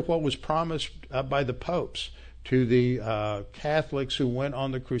part of what was promised by the popes to the Catholics who went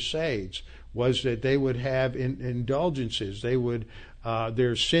on the Crusades, was that they would have indulgences. They would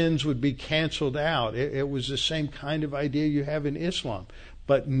Their sins would be canceled out. It was the same kind of idea you have in Islam.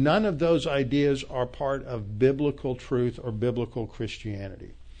 But none of those ideas are part of biblical truth or biblical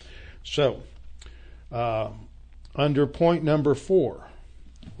Christianity. So, under point number 4,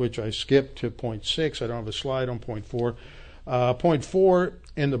 which I skipped to point 6, I don't have a slide on point 4. Point 4,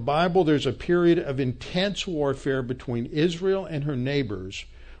 in the Bible, there's a period of intense warfare between Israel and her neighbors,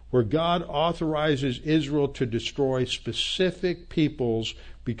 where God authorizes Israel to destroy specific peoples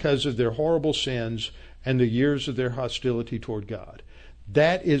because of their horrible sins and the years of their hostility toward God.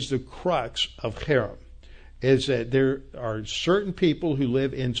 That is the crux of Cherem, is that there are certain people who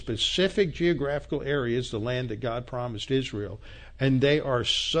live in specific geographical areas, the land that God promised Israel, and they are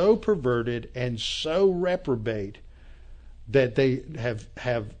so perverted and so reprobate that they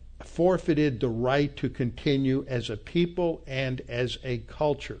have forfeited the right to continue as a people and as a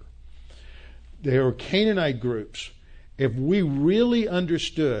culture. There are Canaanite groups. If we really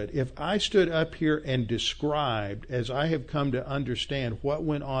understood, if I stood up here and described, as I have come to understand, what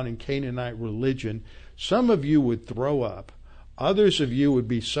went on in Canaanite religion, some of you would throw up. Others of you would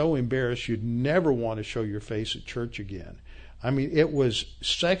be so embarrassed you'd never want to show your face at church again. I mean, it was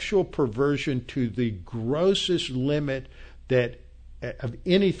sexual perversion to the grossest limit that of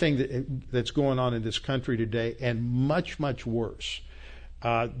anything that's going on in this country today, and much, much worse.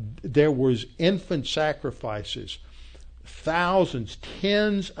 There was infant sacrifices. Thousands,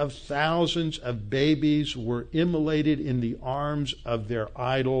 tens of thousands of babies were immolated in the arms of their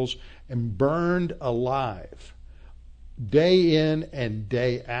idols and burned alive, day in and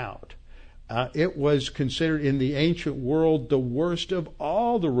day out. It was considered in the ancient world the worst of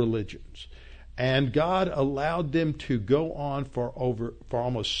all the religions. And God allowed them to go on for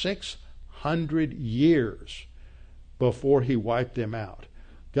almost 600 years before He wiped them out.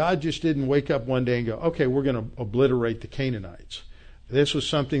 God just didn't wake up one day and go, okay, we're going to obliterate the Canaanites. This was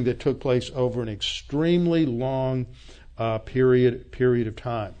something that took place over an extremely long period of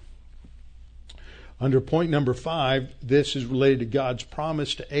time. Under point number 5, this is related to God's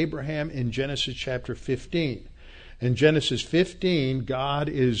promise to Abraham in Genesis chapter 15. In Genesis 15, God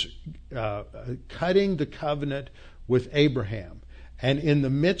is cutting the covenant with Abraham. And in the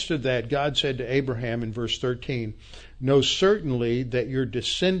midst of that, God said to Abraham in verse 13, "Know certainly that your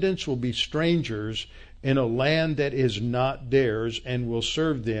descendants will be strangers in a land that is not theirs, and will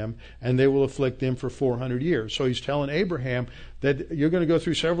serve them, and they will afflict them for 400 years." So he's telling Abraham that you're going to go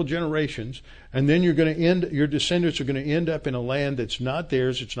through several generations, and then your descendants are going to end up in a land that's not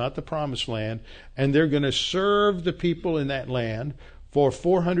theirs, it's not the promised land, and they're going to serve the people in that land for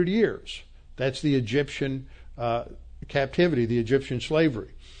 400 years. That's the Egyptian captivity, the Egyptian slavery.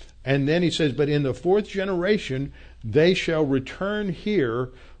 And then he says, but in the 4th generation, they shall return here,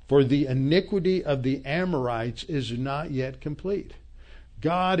 for the iniquity of the Amorites is not yet complete.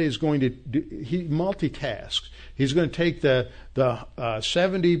 God is going to he multitasks. He's going to take the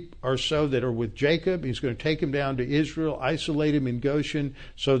 70 or so that are with Jacob. He's going to take them down to Israel, isolate them in Goshen,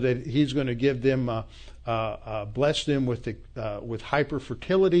 so that he's going to give them, bless them with hyper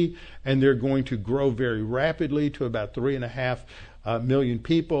fertility, and they're going to grow very rapidly to about 3.5 million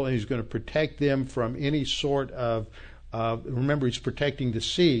people. And he's going to protect them from any sort of remember, he's protecting the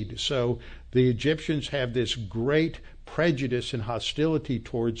seed. So the Egyptians have this great prejudice and hostility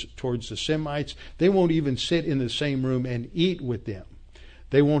towards the Semites. They won't even sit in the same room and eat with them.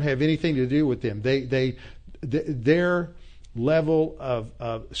 They won't have anything to do with them. Their level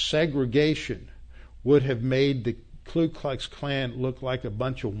of segregation would have made the Ku Klux Klan look like a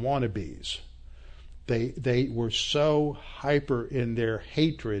bunch of wannabes. They were so hyper in their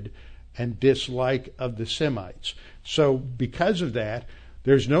hatred and dislike of the Semites. So because of that,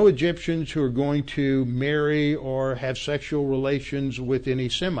 there's no Egyptians who are going to marry or have sexual relations with any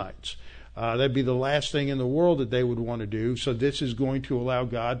Semites. That'd be the last thing in the world that they would want to do. So this is going to allow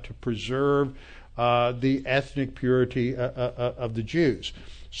God to preserve the ethnic purity of the Jews.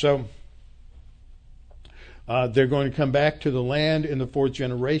 So they're going to come back to the land in the 4th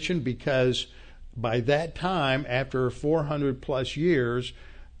generation, because by that time, after 400 plus years,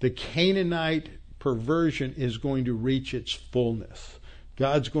 the Canaanite perversion is going to reach its fullness.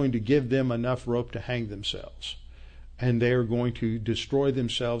 God's going to give them enough rope to hang themselves, and they are going to destroy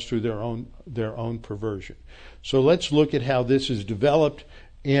themselves through their own perversion. So let's look at how this is developed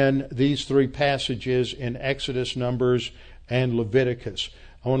in these 3 passages in Exodus, Numbers, and Leviticus.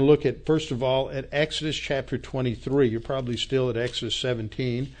 I want to look at, first of all, at Exodus chapter 23. You're probably still at Exodus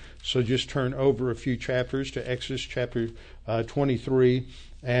 17, so just turn over a few chapters to Exodus chapter 23.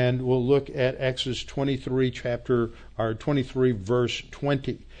 And we'll look at Exodus 23 verse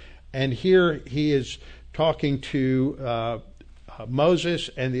 20. And here he is talking to Moses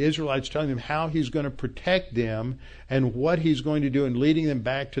and the Israelites, telling them how he's going to protect them and what he's going to do in leading them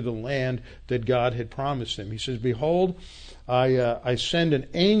back to the land that God had promised them. He says, behold, I send an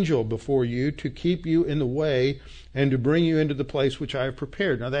angel before you to keep you in the way and to bring you into the place which I have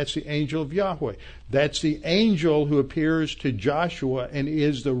prepared. Now that's the angel of Yahweh. That's the angel who appears to Joshua and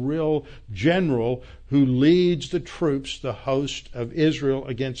is the real general who leads the troops, the host of Israel,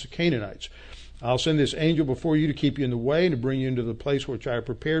 against the Canaanites. I'll send this angel before you to keep you in the way and to bring you into the place which I have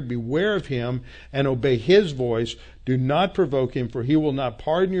prepared. Beware of him and obey his voice. Do not provoke him, for he will not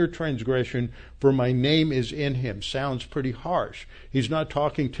pardon your transgression, for my name is in him. Sounds pretty harsh. He's not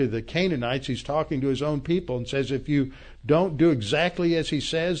talking to the Canaanites. He's talking to his own people and says, if you don't do exactly as he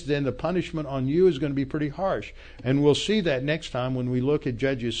says, then the punishment on you is going to be pretty harsh. And we'll see that next time when we look at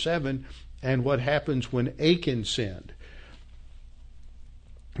Judges 7 and what happens when Achan sinned.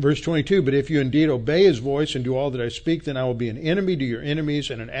 Verse 22, but if you indeed obey his voice and do all that I speak, then I will be an enemy to your enemies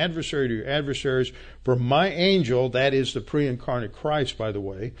and an adversary to your adversaries. For my angel, that is the pre-incarnate Christ, by the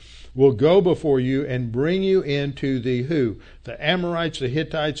way, will go before you and bring you into the who? The Amorites, the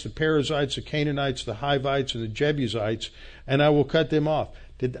Hittites, the Perizzites, the Canaanites, the Hivites, and the Jebusites, and I will cut them off.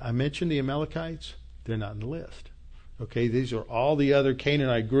 Did I mention the Amalekites? They're not in the list. Okay, these are all the other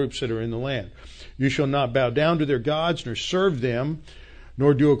Canaanite groups that are in the land. You shall not bow down to their gods nor serve them,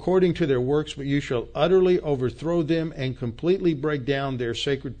 nor do according to their works, but you shall utterly overthrow them and completely break down their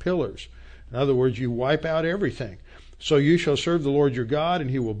sacred pillars. In other words, you wipe out everything. So you shall serve the Lord your God, and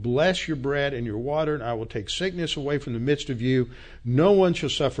he will bless your bread and your water, and I will take sickness away from the midst of you. No one shall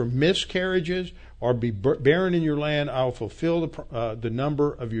suffer miscarriages or be barren in your land. I will fulfill the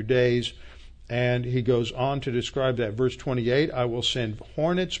number of your days. And he goes on to describe that. Verse 28, I will send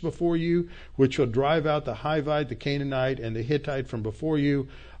hornets before you, which will drive out the Hivite, the Canaanite, and the Hittite from before you.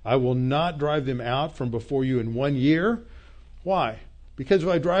 I will not drive them out from before you in 1 year. Why? Because if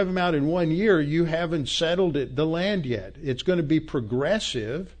I drive them out in 1 year, you haven't settled the land yet. It's going to be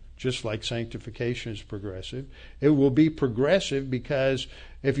progressive, just like sanctification is progressive. It will be progressive because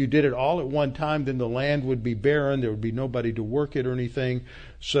if you did it all at one time, then the land would be barren. There would be nobody to work it or anything.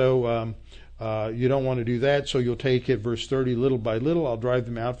 So you don't want to do that, so you'll take it, verse 30, little by little, I'll drive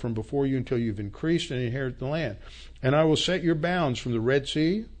them out from before you until you've increased and inherit the land. And I will set your bounds from the Red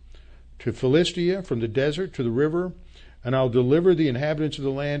Sea to Philistia, from the desert to the river, and I'll deliver the inhabitants of the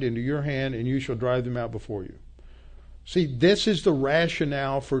land into your hand, and you shall drive them out before you. See, this is the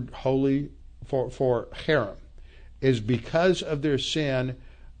rationale for Haram, is because of their sin,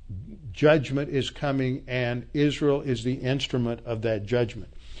 judgment is coming, and Israel is the instrument of that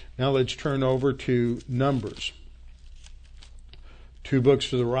judgment. Now let's turn over to Numbers. 2 books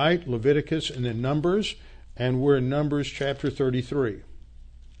to the right, Leviticus and then Numbers, and we're in Numbers chapter 33.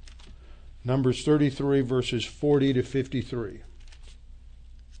 Numbers 33, verses 40 to 53.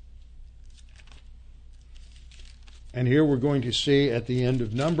 And here we're going to see at the end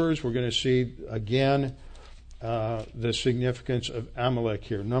of Numbers, we're going to see again the significance of Amalek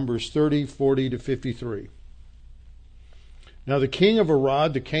here. Numbers 30, 40 to 53. Now the king of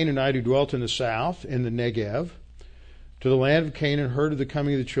Arad, the Canaanite who dwelt in the south, in the Negev, to the land of Canaan, heard of the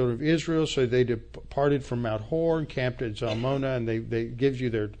coming of the children of Israel, so they departed from Mount Hor and camped at Zalmonah, and they gives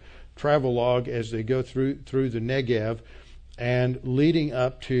you their travel log as they go through the Negev and leading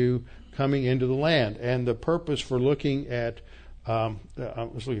up to coming into the land. And the purpose for looking at, I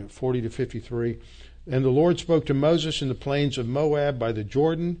was looking at 40 to 53, and the Lord spoke to Moses in the plains of Moab by the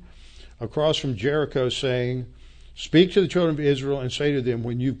Jordan, across from Jericho, saying, Speak to the children of Israel and say to them,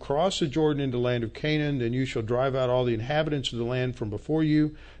 when you cross the Jordan into the land of Canaan, then you shall drive out all the inhabitants of the land from before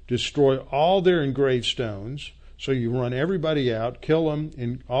you, destroy all their engraved stones. So you run everybody out, kill them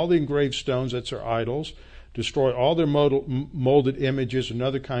in all the engraved stones, that's their idols, destroy all their molded images,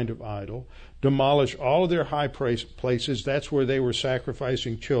 another kind of idol, demolish all of their high places, that's where they were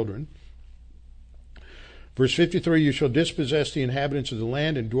sacrificing children. Verse 53, you shall dispossess the inhabitants of the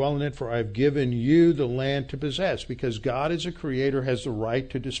land and dwell in it, for I have given you the land to possess. Because God as a creator has the right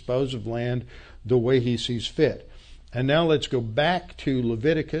to dispose of land the way he sees fit. And now let's go back to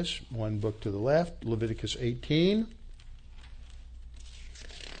Leviticus, one book to the left, Leviticus 18.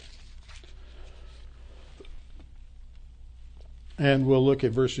 And we'll look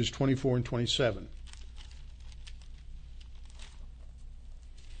at verses 24 and 27.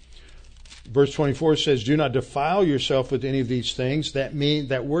 Verse 24 says, do not defile yourself with any of these things. That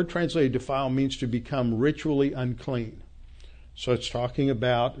word translated defile means to become ritually unclean. So it's talking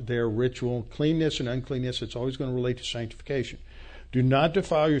about their ritual cleanness and uncleanness. It's always going to relate to sanctification. Do not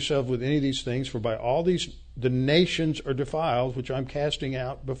defile yourself with any of these things, for by all these the nations are defiled, which I'm casting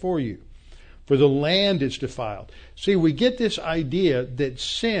out before you. For the land is defiled. See, we get this idea that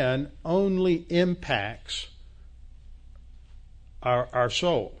sin only impacts our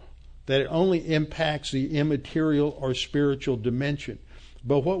soul, that it only impacts the immaterial or spiritual dimension.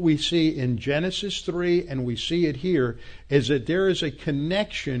 But what we see in Genesis 3, and we see it here, is that there is a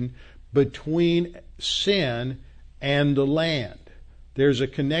connection between sin and the land. There's a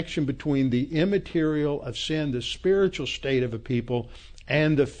connection between the immaterial of sin, the spiritual state of a people,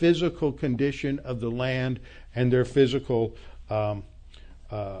 and the physical condition of the land and their physical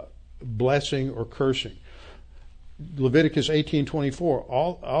blessing or cursing. Leviticus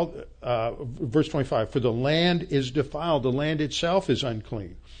 18:24, verse 25, for the land is defiled, the land itself is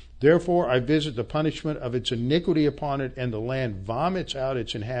unclean. Therefore I visit the punishment of its iniquity upon it, and the land vomits out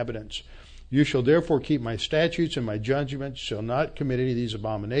its inhabitants. You shall therefore keep my statutes and my judgments, shall not commit any of these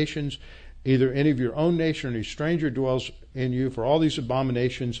abominations, either any of your own nation or any stranger dwells in you, for all these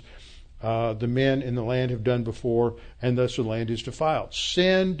abominations the men in the land have done before, and thus the land is defiled.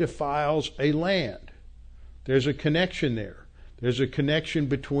 Sin defiles a land. There's a connection there. There's a connection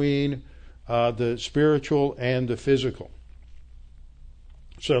between the spiritual and the physical.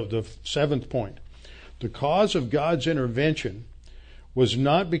 So the seventh point, the cause of God's intervention was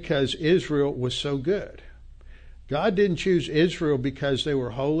not because Israel was so good. God didn't choose Israel because they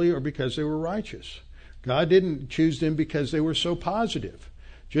were holy or because they were righteous. God didn't choose them because they were so positive.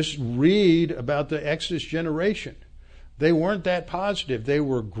 Just read about the Exodus generation. They weren't that positive. They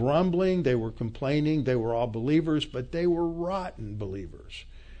were grumbling, they were complaining, they were all believers, but they were rotten believers.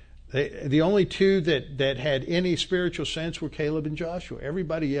 The only two that had any spiritual sense were Caleb and Joshua.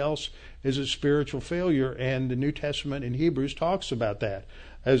 Everybody else is a spiritual failure, and the New Testament in Hebrews talks about that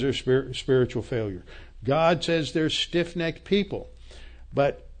as their spiritual failure. God says they're stiff-necked people.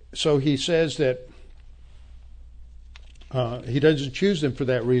 But so he says that he doesn't choose them for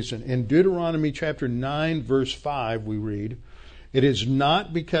that reason. In Deuteronomy chapter 9, verse 5, we read, it is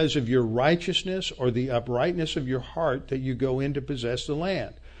not because of your righteousness or the uprightness of your heart that you go in to possess the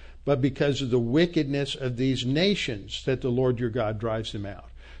land, but because of the wickedness of these nations that the Lord your God drives them out.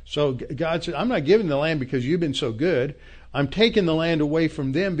 So God said, I'm not giving the land because you've been so good. I'm taking the land away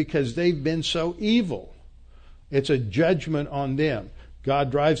from them because they've been so evil. It's a judgment on them.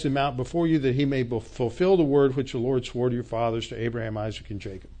 God drives them out before you that he may fulfill the word which the Lord swore to your fathers, to Abraham, Isaac, and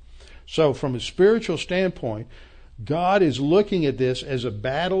Jacob. So from a spiritual standpoint, God is looking at this as a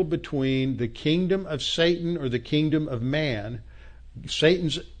battle between the kingdom of Satan or the kingdom of man.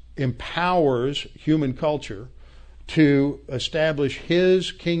 Satan empowers human culture to establish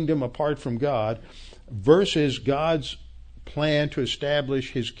his kingdom apart from God versus God's plan to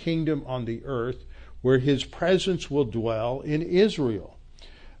establish his kingdom on the earth where his presence will dwell in Israel.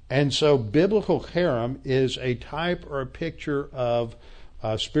 And so biblical harem is a type or a picture of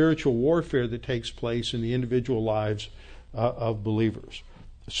spiritual warfare that takes place in the individual lives of believers.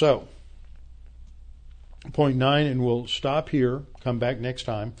 So, point 9, and we'll stop here, come back next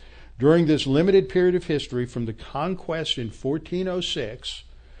time. During this limited period of history from the conquest in 1406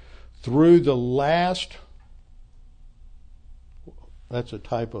 through the last, that's a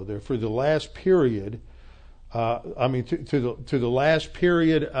typo there, for the last period, to the last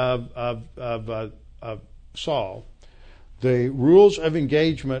period of Saul, the rules of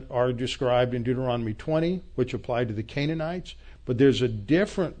engagement are described in Deuteronomy 20, which apply to the Canaanites, but there's a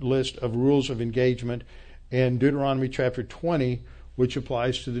different list of rules of engagement in Deuteronomy chapter 20, which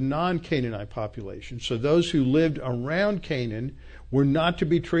applies to the non-Canaanite population. So those who lived around Canaan were not to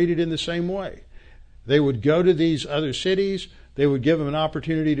be treated in the same way. They would go to these other cities. They would give them an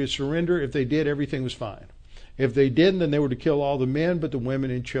opportunity to surrender. If they did, everything was fine. If they didn't, then they were to kill all the men, but the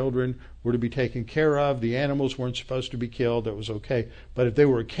women and children were to be taken care of. The animals weren't supposed to be killed. That was okay. But if they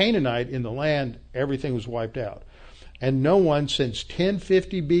were a Canaanite in the land, everything was wiped out. And no one since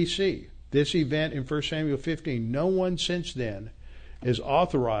 1050 BC, this event in 1 Samuel 15, no one since then is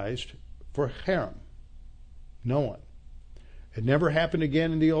authorized for harem. No one. It never happened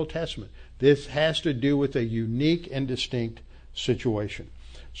again in the Old Testament. This has to do with a unique and distinct situation.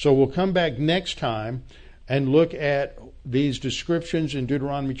 So we'll come back next time and look at these descriptions in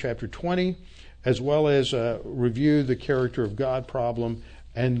Deuteronomy chapter 20, as well as review the character of God problem,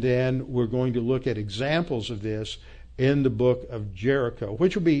 and then we're going to look at examples of this in the book of Jericho,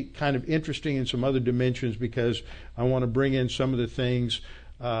 which will be kind of interesting in some other dimensions because I want to bring in some of the things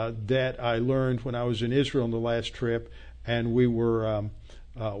that I learned when I was in Israel on the last trip, and we were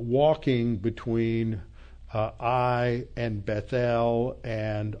walking between Ai and Bethel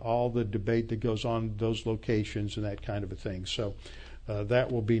and all the debate that goes on in those locations and that kind of a thing. So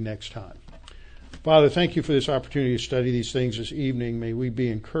that will be next time. Father, thank you for this opportunity to study these things this evening. May we be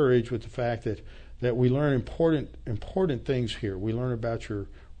encouraged with the fact that we learn important things here. We learn about your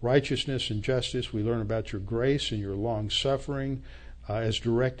righteousness and justice. We learn about your grace and your long suffering as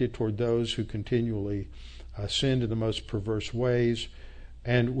directed toward those who continually sin in the most perverse ways.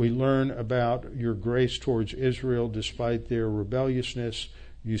 And we learn about your grace towards Israel. Despite their rebelliousness,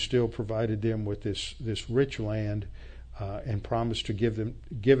 you still provided them with this rich land and promised to give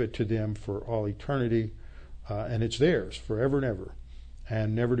it to them for all eternity. And it's theirs forever and ever,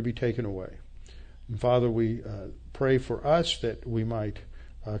 and never to be taken away. And Father, we pray for us that we might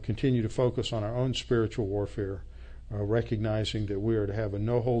continue to focus on our own spiritual warfare, recognizing that we are to have a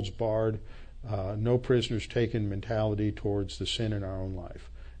no-holds-barred, no prisoners taken mentality towards the sin in our own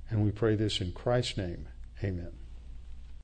life. And we pray this in Christ's name. Amen.